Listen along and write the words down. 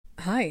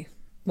Hi,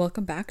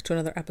 welcome back to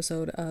another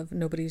episode of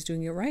Nobody's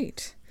Doing It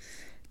Right.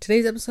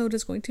 Today's episode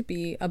is going to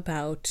be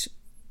about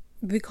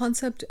the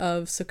concept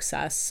of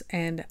success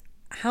and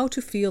how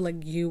to feel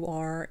like you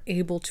are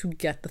able to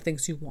get the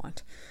things you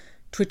want,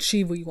 to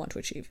achieve what you want to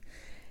achieve.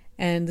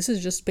 And this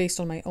is just based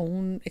on my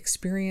own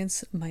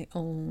experience, my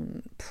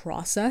own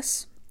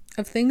process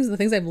of things, the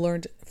things I've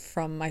learned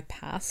from my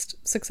past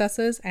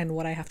successes and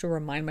what I have to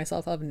remind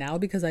myself of now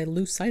because I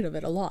lose sight of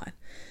it a lot.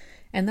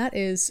 And that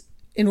is,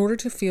 in order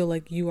to feel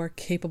like you are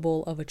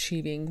capable of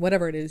achieving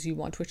whatever it is you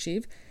want to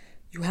achieve,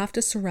 you have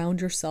to surround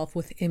yourself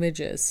with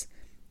images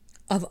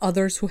of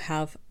others who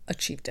have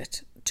achieved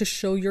it to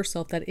show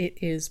yourself that it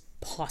is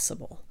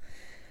possible.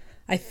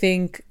 I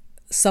think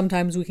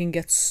sometimes we can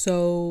get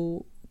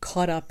so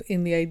caught up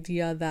in the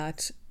idea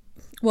that,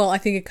 I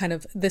think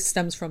this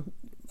stems from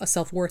a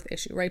self-worth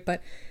issue, right?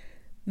 But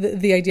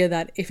the idea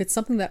that if it's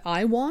something that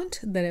I want,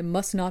 then it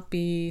must not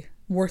be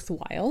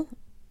worthwhile,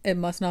 it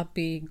must not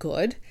be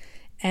good,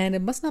 and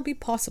it must not be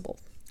possible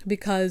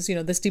because,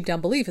 this deep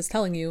down belief is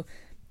telling you,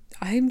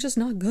 I'm just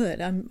not good.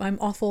 I'm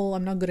awful.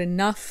 I'm not good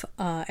enough.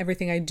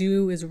 Everything I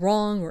do is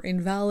wrong or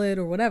invalid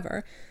or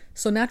whatever.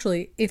 So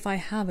naturally, if I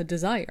have a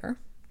desire,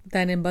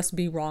 then it must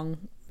be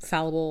wrong,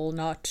 fallible,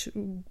 not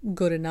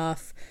good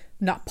enough,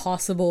 not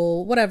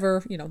possible,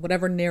 whatever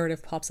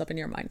narrative pops up in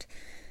your mind.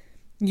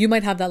 You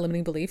might have that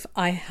limiting belief.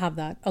 I have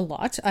that a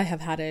lot. I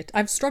have had it.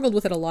 I've struggled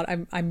with it a lot.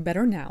 I'm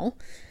better now.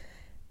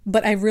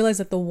 But I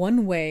realized that the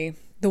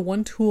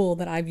one tool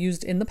that I've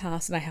used in the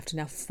past, and I have to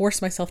now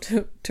force myself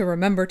to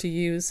remember to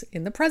use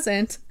in the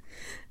present,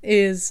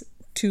 is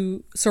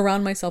to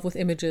surround myself with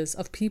images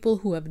of people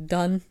who have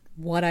done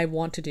what I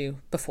want to do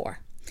before.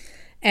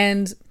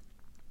 And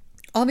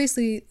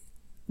obviously,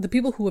 the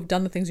people who have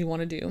done the things you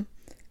want to do,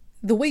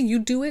 the way you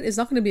do it is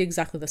not going to be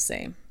exactly the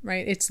same,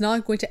 right? It's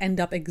not going to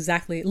end up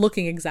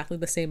looking exactly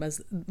the same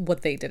as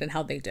what they did and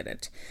how they did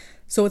it.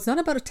 So it's not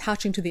about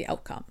attaching to the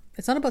outcome.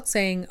 It's not about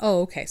saying,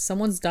 oh, okay,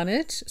 someone's done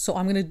it, so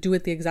I'm going to do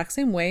it the exact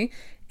same way.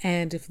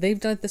 And if they've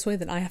done it this way,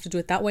 then I have to do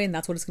it that way. And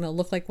that's what it's going to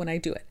look like when I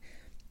do it.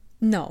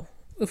 No.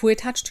 If we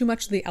attach too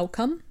much to the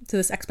outcome, to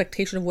this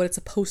expectation of what it's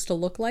supposed to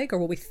look like or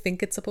what we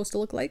think it's supposed to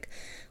look like,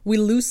 we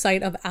lose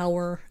sight of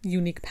our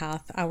unique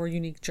path, our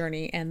unique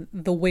journey, and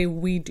the way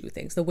we do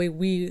things, the way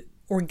we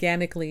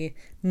organically,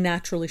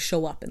 naturally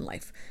show up in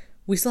life.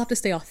 We still have to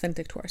stay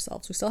authentic to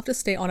ourselves. We still have to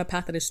stay on a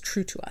path that is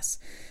true to us.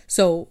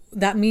 So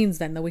that means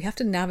then that we have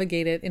to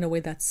navigate it in a way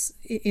that's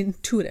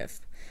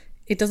intuitive.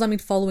 It does not mean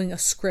following a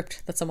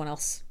script that someone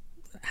else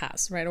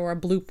has, right? Or a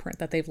blueprint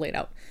that they've laid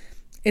out.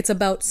 It's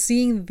about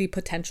seeing the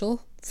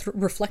potential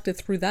reflected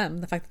through them,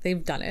 the fact that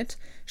they've done it,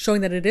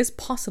 showing that it is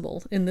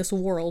possible in this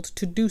world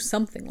to do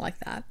something like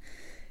that,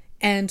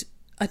 and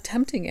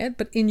attempting it,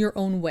 but in your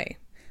own way,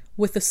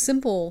 with the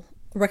simple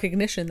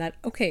recognition that,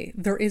 okay,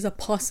 there is a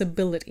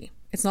possibility.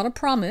 It's not a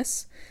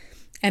promise,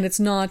 and it's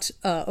not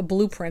a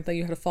blueprint that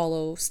you have to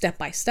follow step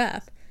by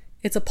step.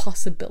 It's a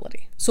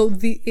possibility. So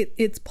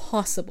it's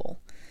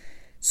possible.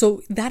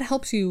 So that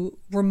helps you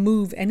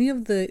remove any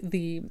of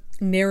the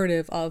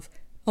narrative of,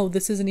 oh,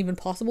 this isn't even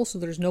possible, so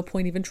there's no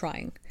point even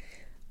trying.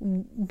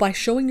 By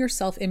showing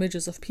yourself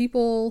images of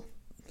people,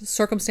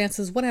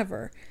 circumstances,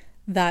 whatever,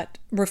 that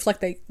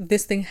reflect that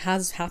this thing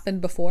has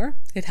happened before,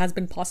 it has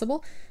been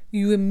possible,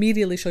 you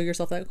immediately show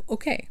yourself that,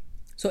 okay,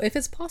 so if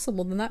it's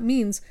possible, then that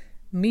means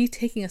me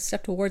taking a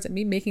step towards it,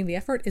 me making the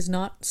effort is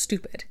not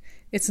stupid.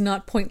 It's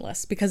not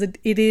pointless because it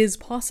is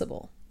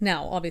possible.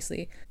 Now,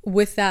 obviously,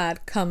 with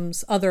that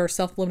comes other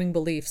self-limiting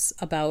beliefs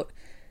about,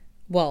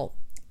 well,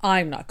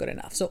 I'm not good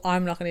enough, so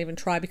I'm not going to even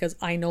try because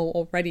I know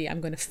already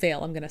I'm going to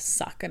fail, I'm going to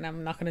suck, and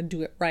I'm not going to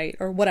do it right,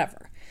 or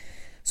whatever.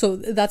 So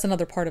that's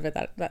another part of it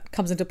that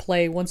comes into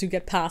play once you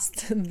get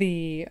past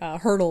the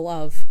hurdle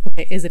of,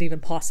 okay, is it even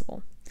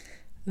possible?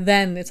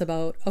 Then it's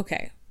about,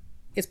 okay,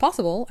 it's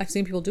possible, I've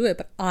seen people do it,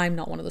 but I'm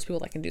not one of those people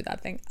that can do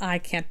that thing. I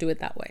can't do it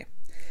that way.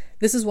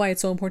 This is why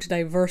it's so important to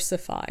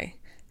diversify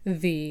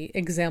the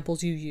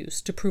examples you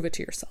use to prove it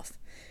to yourself.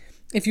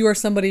 If you are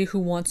somebody who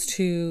wants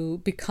to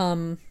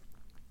become,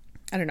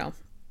 I don't know,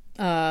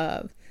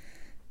 a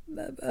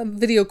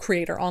video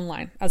creator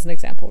online, as an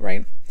example,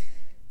 right?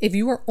 If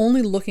you are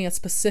only looking at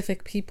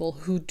specific people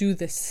who do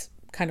this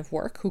kind of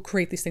work, who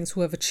create these things,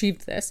 who have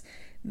achieved this,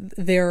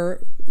 their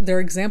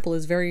example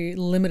is very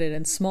limited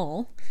and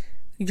small,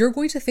 you're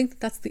going to think that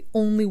that's the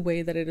only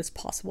way that it is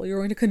possible. You're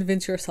going to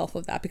convince yourself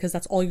of that because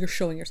that's all you're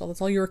showing yourself.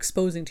 That's all you're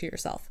exposing to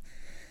yourself.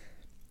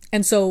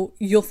 And so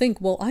you'll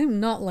think, well, I'm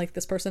not like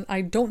this person.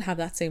 I don't have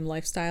that same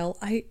lifestyle.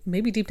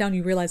 Maybe deep down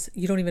you realize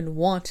you don't even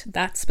want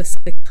that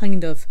specific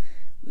kind of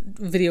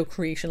video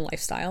creation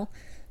lifestyle.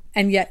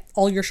 And yet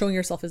all you're showing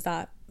yourself is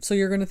that. So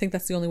you're going to think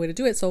that's the only way to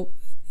do it. So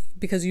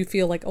because you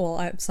feel like, oh, well,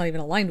 it's not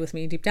even aligned with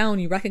me. Deep down,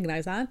 you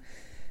recognize that.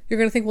 You're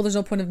going to think, well, there's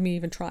no point of me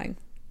even trying.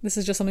 This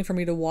is just something for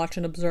me to watch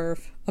and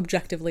observe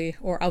objectively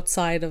or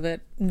outside of it,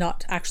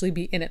 not actually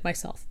be in it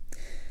myself.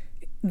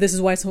 This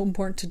is why it's so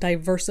important to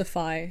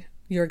diversify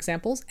your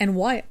examples, and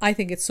why I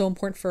think it's so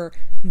important for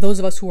those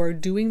of us who are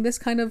doing this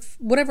kind of,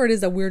 whatever it is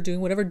that we're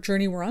doing, whatever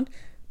journey we're on,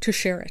 to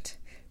share it.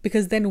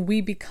 because then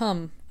we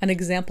become an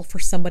example for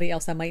somebody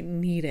else that might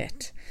need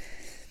it.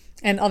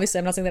 And obviously,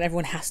 I'm not saying that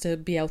everyone has to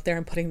be out there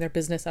and putting their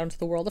business out into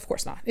the world. Of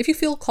course not. If you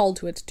feel called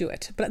to it, do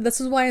it. But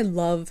this is why I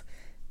love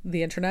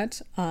the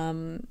internet.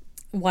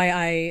 Why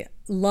I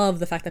love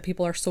the fact that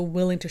people are so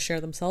willing to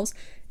share themselves.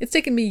 It's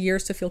taken me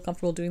years to feel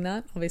comfortable doing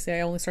that. Obviously,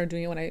 I only started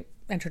doing it when I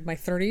entered my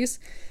 30s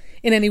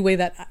in any way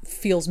that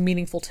feels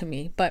meaningful to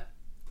me. But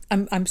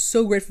I'm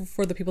so grateful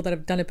for the people that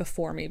have done it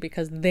before me,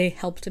 because they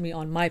helped me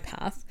on my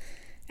path.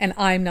 And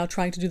I'm now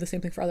trying to do the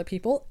same thing for other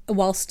people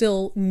while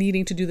still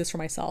needing to do this for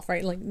myself,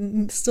 right? Like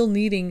still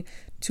needing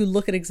to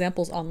look at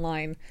examples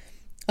online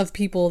of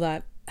people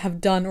that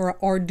have done or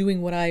are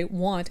doing what I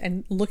want,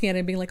 and looking at it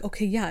and being like,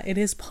 okay, yeah, it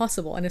is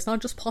possible. And it's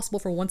not just possible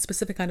for one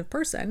specific kind of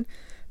person,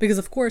 because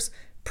of course,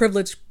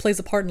 privilege plays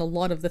a part in a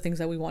lot of the things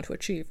that we want to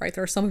achieve, right?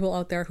 There are some people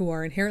out there who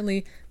are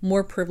inherently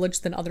more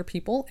privileged than other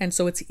people, and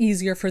so it's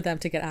easier for them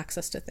to get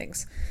access to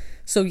things.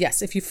 So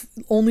yes, if you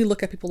only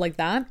look at people like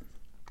that,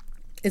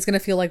 it's going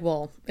to feel like,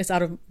 well, it's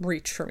out of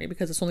reach for me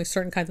because it's only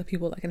certain kinds of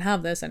people that can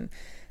have this, and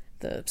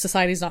the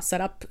society is not set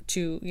up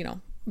to,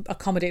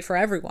 accommodate for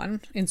everyone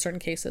in certain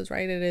cases,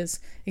 right? It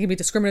can be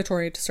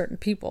discriminatory to certain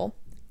people.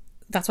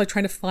 That's why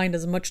trying to find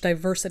as much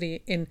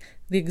diversity in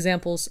the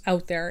examples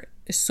out there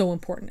is so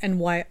important, and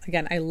why,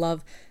 again, I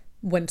love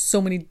when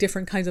so many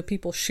different kinds of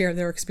people share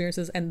their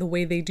experiences and the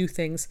way they do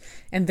things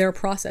and their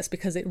process,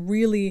 because it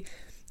really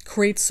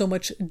creates so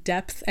much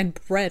depth and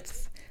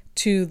breadth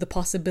to the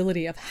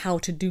possibility of how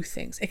to do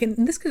things.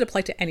 And this could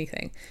apply to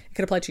anything. It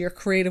could apply to your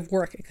creative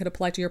work. It could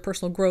apply to your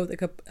personal growth. It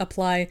could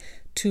apply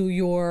to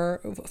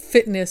your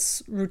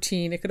fitness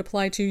routine. It could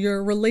apply to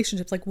your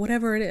relationships, like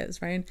whatever it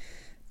is, right?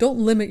 Don't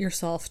limit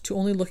yourself to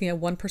only looking at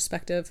one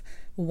perspective,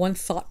 one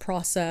thought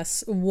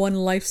process, one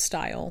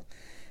lifestyle,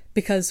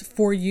 because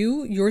for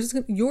you,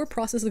 your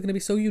process is going to be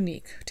so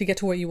unique to get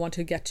to what you want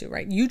to get to,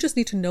 right? You just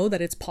need to know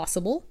that it's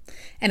possible,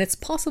 and it's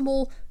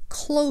possible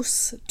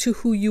close to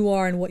who you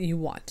are and what you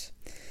want.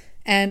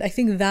 And I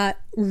think that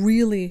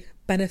really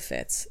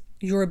benefits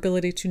your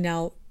ability to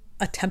now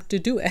attempt to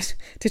do it,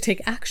 to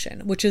take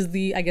action, which is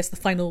the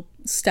final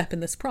step in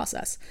this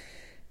process.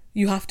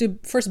 You have to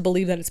first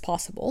believe that it's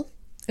possible,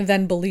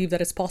 then believe that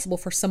it's possible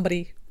for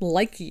somebody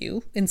like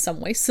you in some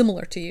way,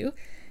 similar to you,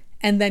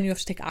 and then you have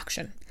to take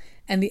action.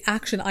 And the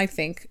action, I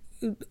think,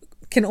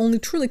 can only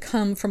truly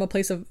come from a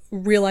place of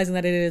realizing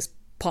that it is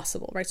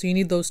possible, right? So you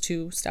need those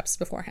two steps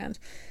beforehand.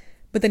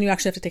 But then you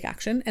actually have to take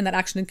action, and that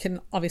action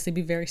can obviously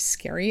be very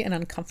scary and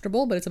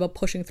uncomfortable, but it's about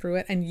pushing through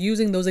it and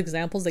using those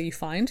examples that you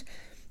find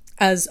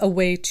as a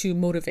way to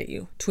motivate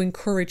you, to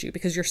encourage you,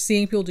 because you're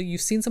seeing people do, you've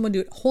seen someone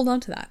do it. Hold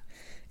on to that.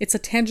 It's a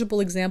tangible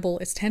example.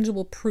 It's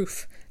tangible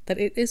proof that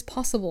it is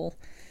possible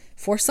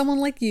for someone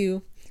like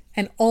you,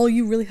 and all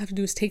you really have to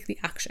do is take the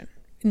action.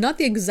 Not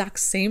the exact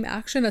same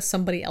action as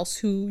somebody else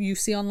who you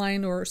see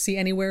online or see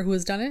anywhere who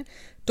has done it.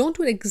 Don't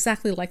do it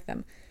exactly like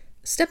them.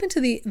 Step into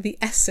the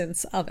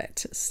essence of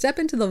it. Step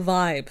into the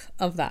vibe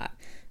of that.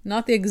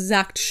 Not the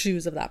exact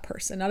shoes of that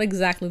person. Not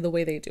exactly the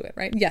way they do it,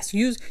 right? Yes,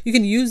 you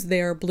can use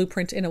their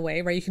blueprint in a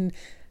way, right? You can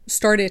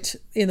start it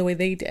in the way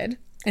they did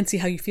and see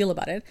how you feel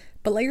about it.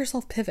 But let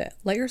yourself pivot.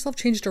 Let yourself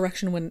change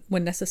direction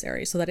when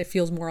necessary, so that it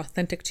feels more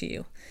authentic to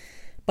you.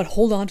 But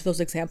hold on to those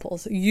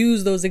examples.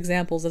 Use those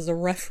examples as a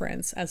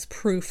reference, as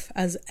proof,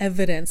 as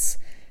evidence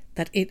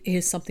that it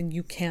is something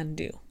you can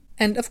do.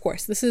 And of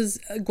course, this is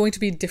going to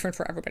be different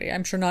for everybody.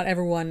 I'm sure not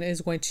everyone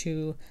is going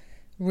to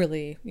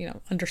really,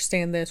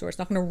 understand this, or it's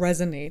not going to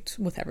resonate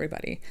with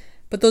everybody.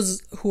 But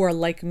those who are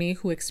like me,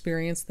 who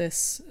experience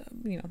this,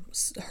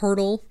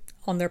 hurdle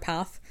on their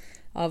path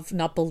of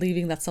not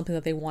believing that something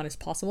that they want is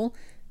possible,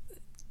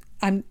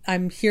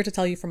 I'm here to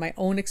tell you from my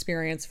own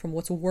experience, from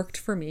what's worked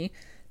for me.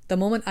 The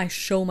moment I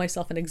show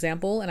myself an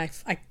example and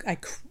I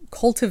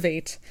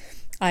cultivate,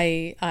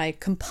 I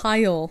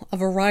compile a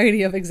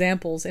variety of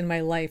examples in my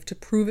life to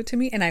prove it to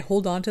me, and I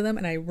hold on to them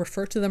and I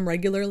refer to them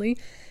regularly,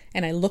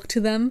 and I look to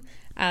them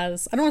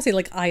as, I don't want to say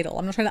like idol.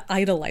 I'm not trying to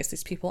idolize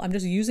these people. I'm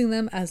just using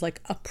them as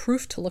like a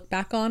proof to look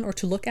back on, or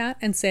to look at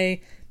and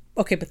say,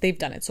 okay, but they've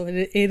done it. So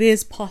it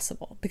is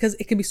possible, because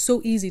it can be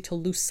so easy to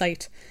lose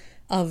sight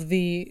of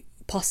the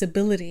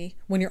possibility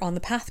when you're on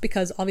the path,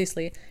 because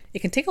obviously it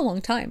can take a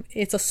long time.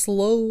 It's a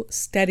slow,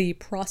 steady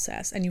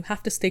process, and you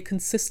have to stay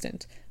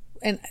consistent.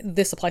 And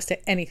this applies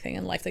to anything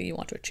in life that you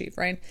want to achieve,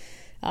 right?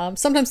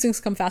 Sometimes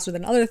things come faster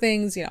than other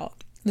things,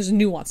 there's a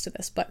nuance to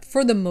this, but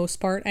for the most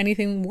part,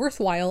 anything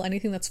worthwhile,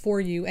 anything that's for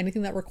you,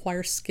 anything that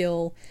requires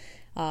skill,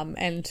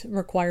 and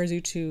requires you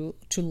to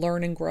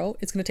learn and grow,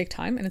 it's going to take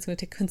time, and it's going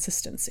to take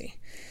consistency.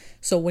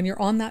 So when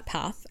you're on that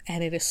path,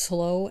 and it is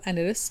slow and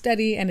it is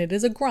steady and it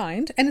is a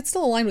grind, and it's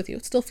still aligned with you,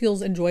 it still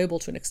feels enjoyable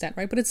to an extent,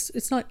 right? But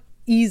it's not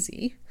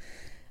easy.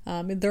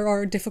 There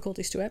are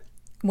difficulties to it.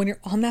 When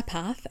you're on that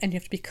path and you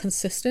have to be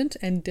consistent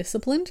and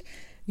disciplined,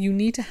 you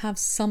need to have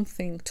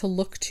something to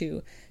look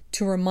to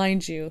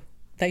remind you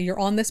that you're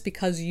on this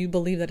because you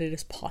believe that it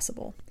is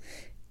possible.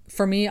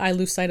 For me, I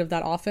lose sight of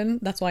that often.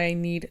 That's why I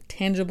need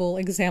tangible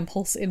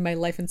examples in my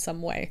life in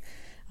some way.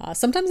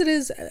 Sometimes it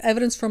is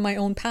evidence from my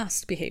own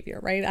past behavior,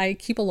 right? I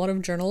keep a lot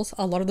of journals.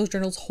 A lot of those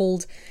journals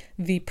hold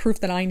the proof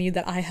that I need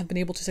that I have been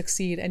able to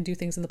succeed and do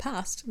things in the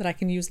past that I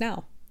can use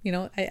now.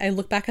 I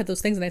look back at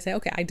those things and I say,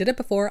 okay, I did it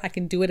before, I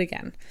can do it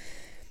again.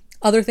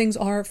 Other things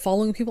are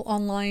following people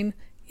online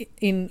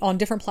on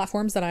different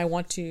platforms that I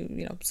want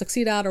to,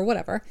 succeed at or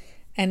whatever.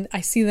 And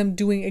I see them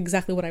doing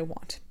exactly what I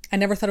want. I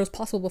never thought it was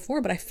possible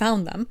before, but I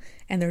found them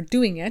and they're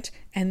doing it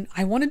and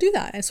I want to do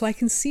that. And so I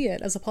can see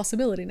it as a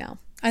possibility now.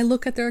 I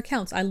look at their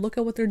accounts. I look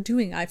at what they're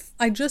doing.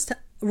 I just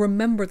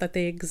remember that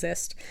they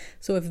exist.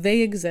 So if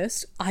they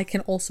exist, I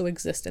can also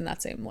exist in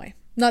that same way.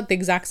 Not the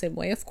exact same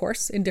way, of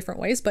course, in different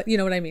ways, but you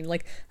know what I mean?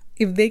 Like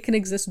if they can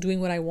exist doing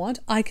what I want,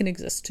 I can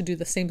exist to do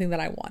the same thing that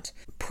I want.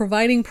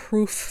 Providing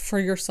proof for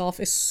yourself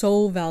is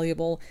so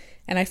valuable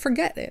and I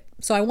forget it.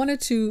 So I wanted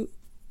to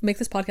make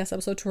this podcast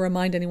episode to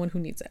remind anyone who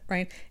needs it,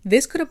 right?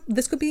 This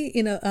could be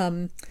in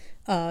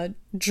a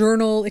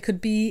journal. It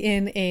could be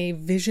in a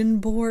vision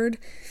board.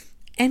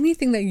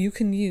 Anything that you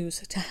can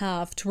use to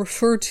have, to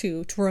refer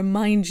to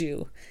remind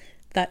you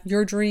that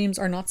your dreams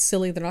are not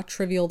silly, they're not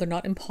trivial, they're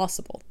not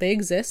impossible. They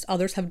exist.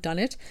 Others have done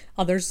it.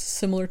 Others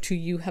similar to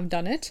you have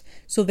done it.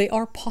 So they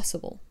are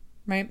possible,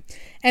 right?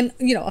 And,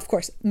 of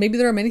course, maybe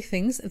there are many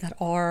things that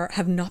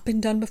have not been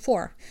done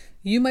before.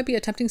 You might be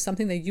attempting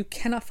something that you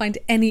cannot find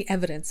any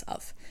evidence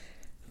of.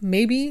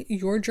 Maybe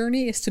your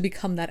journey is to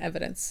become that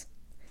evidence.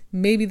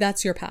 Maybe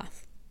that's your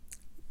path.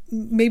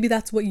 Maybe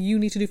that's what you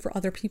need to do for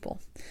other people.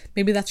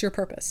 Maybe that's your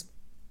purpose,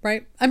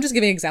 right? I'm just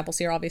giving examples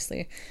here,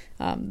 obviously.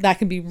 That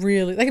can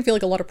feel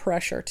like a lot of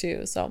pressure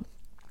too. So,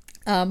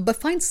 but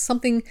find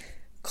something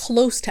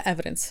close to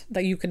evidence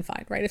that you can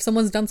find, right? If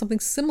someone's done something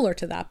similar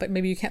to that, but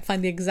maybe you can't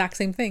find the exact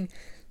same thing,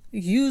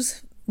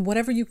 use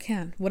whatever you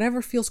can,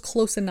 whatever feels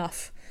close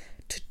enough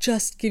to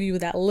just give you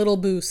that little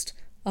boost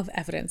of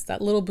evidence,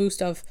 that little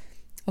boost of,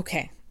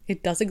 okay,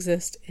 it does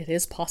exist. It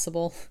is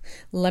possible.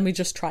 Let me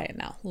just try it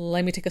now.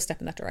 Let me take a step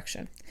in that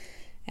direction.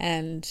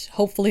 And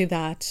hopefully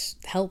that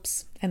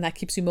helps and that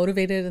keeps you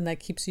motivated and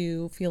that keeps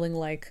you feeling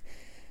like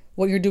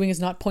what you're doing is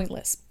not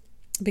pointless.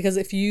 Because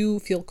if you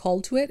feel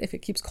called to it, if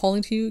it keeps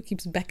calling to you,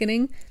 keeps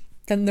beckoning,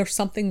 then there's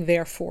something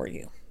there for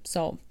you.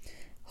 So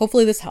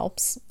hopefully this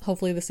helps.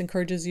 Hopefully this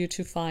encourages you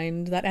to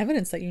find that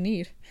evidence that you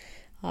need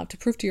to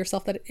prove to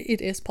yourself that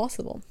it is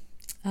possible.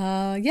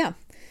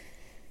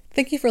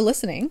 Thank you for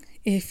listening.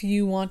 If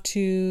you want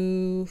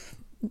to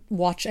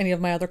watch any of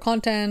my other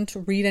content,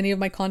 read any of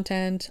my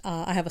content,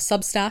 I have a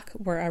Substack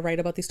where I write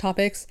about these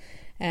topics,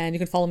 and you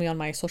can follow me on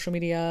my social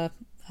media,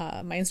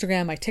 my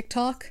Instagram, my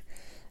TikTok.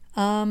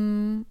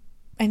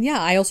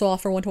 I also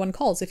offer one-to-one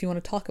calls if you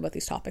want to talk about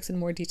these topics in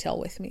more detail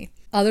with me.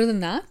 Other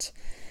than that,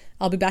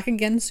 I'll be back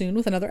again soon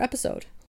with another episode.